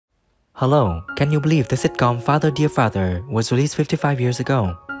Hello, can you believe the sitcom Father Dear Father was released 55 years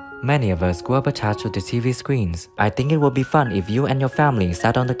ago? Many of us grew up attached to the TV screens. I think it would be fun if you and your family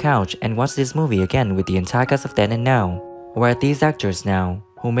sat on the couch and watched this movie again with the entire cast of then and now. Where are these actors now,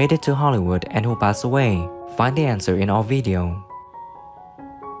 who made it to Hollywood and who passed away? Find the answer in our video.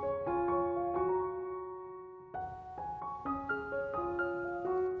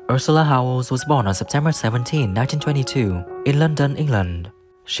 Ursula Howells was born on September 17, 1922, in London, England.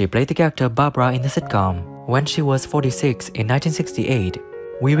 She played the character Barbara in the sitcom when she was 46 in 1968.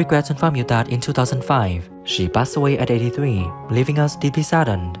 We regret to inform you that in 2005, she passed away at 83, leaving us deeply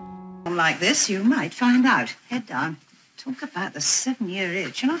saddened. Like this, you might find out. Head down. Talk about the 7-year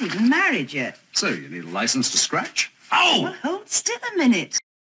itch. You're not even married yet. So, you need a license to scratch? Oh! Well, hold still a minute.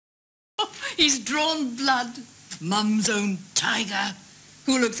 Oh, he's drawn blood. Mum's own tiger.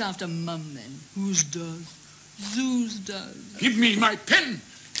 Who looks after Mum, then? Whose does? Whose does? Give me my pen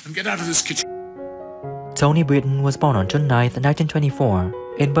and get out of this kitchen. Tony Britton was born on June 9,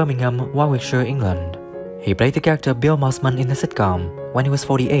 1924, in Birmingham, Warwickshire, England. He played the character Bill Mossman in the sitcom when he was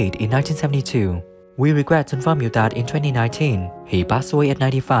 48 in 1972. We regret to inform you that in 2019, he passed away at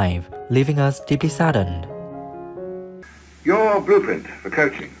 95, leaving us deeply saddened. Your blueprint for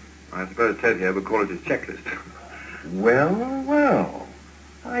coaching. I suppose Ted here would call it his checklist. Well, well.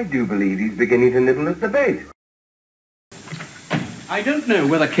 I do believe he's beginning to nibble at the bait. I don't know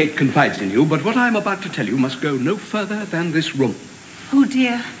whether Kate confides in you, but what I'm about to tell you must go no further than this room. Oh,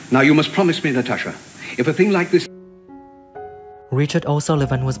 dear. Now, you must promise me, Natasha, if a thing like this... Richard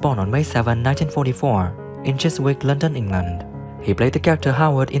O'Sullivan was born on May 7, 1944, in Chiswick, London, England. He played the character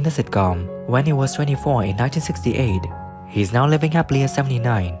Howard in the sitcom when he was 24 in 1968. He's now living happily at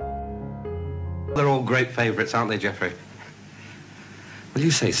 79. They're all great favourites, aren't they, Geoffrey? Will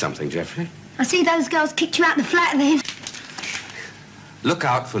you say something, Geoffrey? I see those girls kicked you out the flat then. Look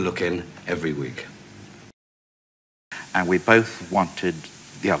out for looking every week. And we both wanted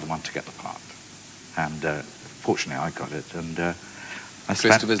the other one to get the part. And fortunately, I got it. And I spent...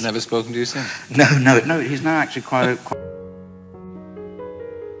 Christopher's never spoken to you since? No, he's now actually quite...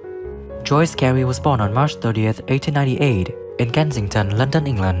 Joyce Carey was born on March 30th, 1898, in Kensington, London,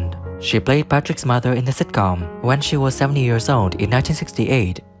 England. She played Patrick's mother in the sitcom when she was 70 years old in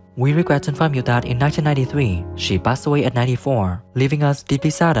 1968. We regret to inform you that in 1993, she passed away at 94, leaving us deeply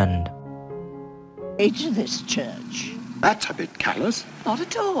saddened. Age of this church. That's a bit callous. Not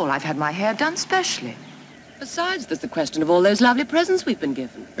at all. I've had my hair done specially. Besides, there's the question of all those lovely presents we've been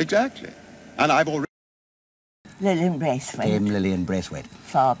given. Exactly. And I've already... Lillian Braithwaite. Dame Lillian Braithwaite.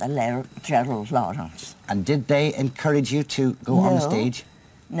 Father Gerald Lawrence. And did they encourage you to go on the stage?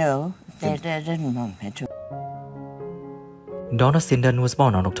 No, they didn't want me to. Donna Sinden was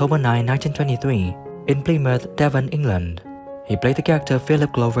born on October 9, 1923, in Plymouth, Devon, England. He played the character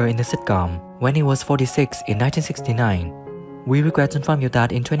Philip Glover in the sitcom when he was 46 in 1969. We regret to inform you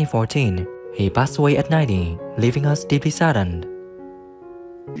that in 2014, he passed away at 90, leaving us deeply saddened.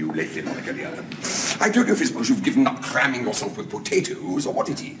 You left it like the other. I don't know if it's because you've given up cramming yourself with potatoes or what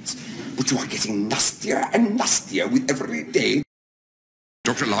it is, but you are getting nastier and nastier with every day.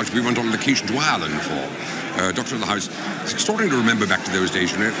 Dr. Lodge, we went on vacation to Ireland for Doctor of the House. It's extraordinary to remember back to those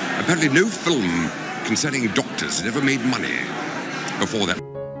days, you know. Apparently no film concerning doctors had ever made money before that.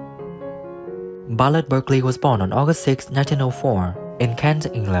 Ballard Berkeley was born on August 6, 1904, in Kent,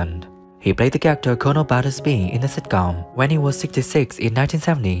 England. He played the character Colonel Battersby in the sitcom when he was 66 in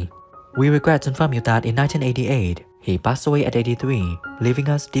 1970. We regret to inform you that in 1988, he passed away at 83, leaving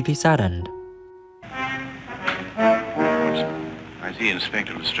us deeply saddened. I see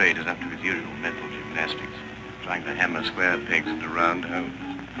Inspector Lestrade is up to his usual mental gymnastics, trying to hammer square pegs into round holes.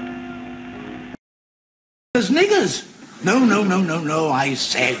 There's niggers! No, I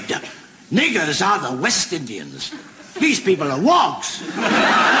said. Niggers are the West Indians. These people are wogs.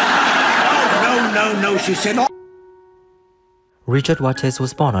 Oh, no, she said. Oh. Richard Wattis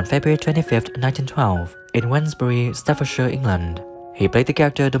was born on February 25, 1912, in Wednesbury, Staffordshire, England. He played the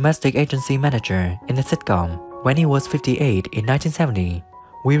character Domestic Agency Manager in the sitcom when he was 58 in 1970.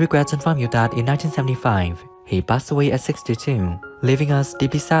 We regret to inform you that in 1975, he passed away at 62, leaving us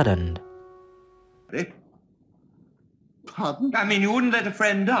deeply saddened. Pardon? I mean, you wouldn't let a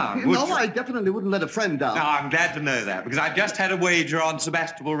friend down, would you? No, I definitely wouldn't let a friend down. No, I'm glad to know that, because I've just had a wager on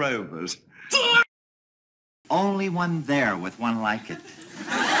Sebastopol Rovers. Only one there with one like it.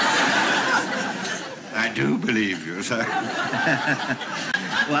 I do believe you, sir.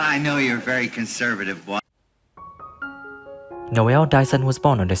 Well, I know you're very conservative, boy. Noel Dyson was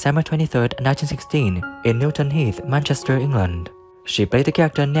born on December 23, 1916, in Newton Heath, Manchester, England. She played the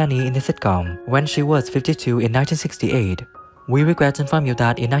character Nanny in the sitcom when she was 52 in 1968. We regret to inform you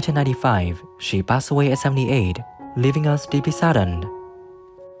that in 1995, she passed away at 78, leaving us deeply saddened.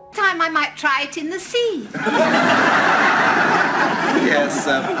 Time I might try it in the sea. Yes,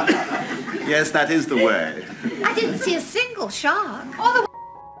 yes, that is the way. I didn't see a single shark.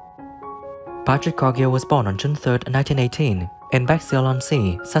 Patrick Cargill was born on June 3, 1918, in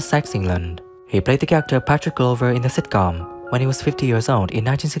Bexhill-on-Sea, Sussex, England. He played the character Patrick Glover in the sitcom when he was 50 years old in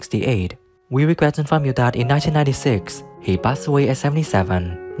 1968. We regret to inform you that in 1996, he passed away at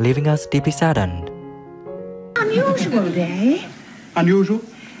 77, leaving us deeply saddened. Unusual day. Unusual?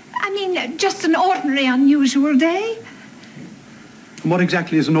 I mean, just an ordinary unusual day. What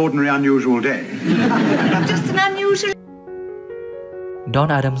exactly is an ordinary unusual day? Just an unusual...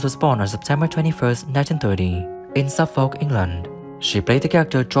 Dawn Adams was born on September 21, 1930, in Suffolk, England. She played the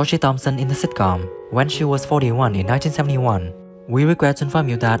character Georgie Thompson in the sitcom when she was 41 in 1971. We regret to inform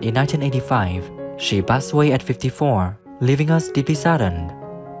you that in 1985, she passed away at 54, leaving us deeply saddened.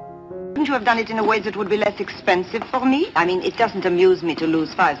 Couldn't you have done it in a way that would be less expensive for me? I mean, it doesn't amuse me to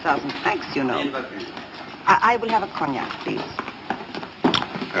lose 5,000 francs, you know. I will have a cognac, please.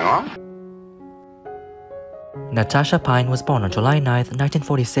 Yeah? Natasha Pine was born on July 9,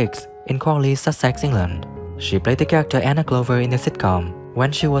 1946, in Crawley, Sussex, England. She played the character Anna Glover in the sitcom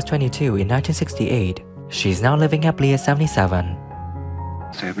when she was 22 in 1968. She is now living happily at 77.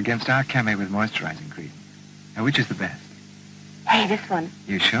 Soap against our camo with moisturizing cream. Now, which is the best? Hey, this one.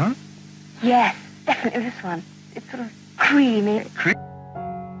 You sure? Yes, definitely this one. It's sort of creamy.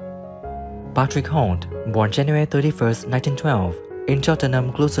 Patrick Holt, born January 31, 1912, in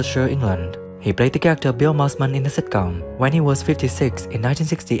Cheltenham, Gloucestershire, England. He played the character Bill Mossman in the sitcom when he was 56 in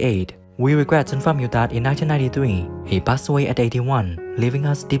 1968. We regret to inform you that in 1993, he passed away at 81, leaving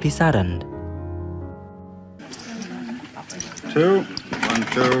us deeply saddened. 2, 1,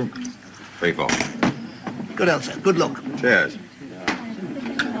 2, 3, 4. Good answer. Good look. Cheers.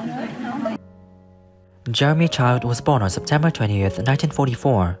 Jeremy Child was born on September 20,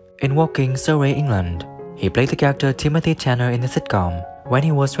 1944, in Woking, Surrey, England. He played the character Timothy Tanner in the sitcom when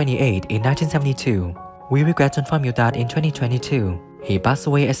he was 28 in 1972. We regret to inform you that in 2022, he passed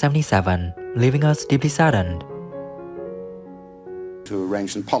away at 77, leaving us deeply saddened. To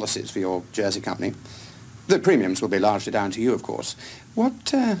arrange some policies for your Jersey company. The premiums will be largely down to you, of course.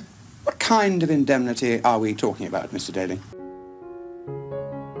 What kind of indemnity are we talking about, Mr. Daly?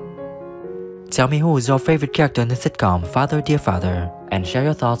 Tell me who is your favorite character in the sitcom Father Dear Father, and share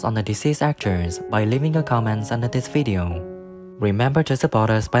your thoughts on the deceased actors by leaving your comments under this video. Remember to support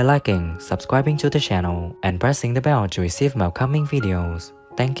us by liking, subscribing to the channel, and pressing the bell to receive my upcoming videos.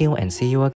 Thank you and see you again.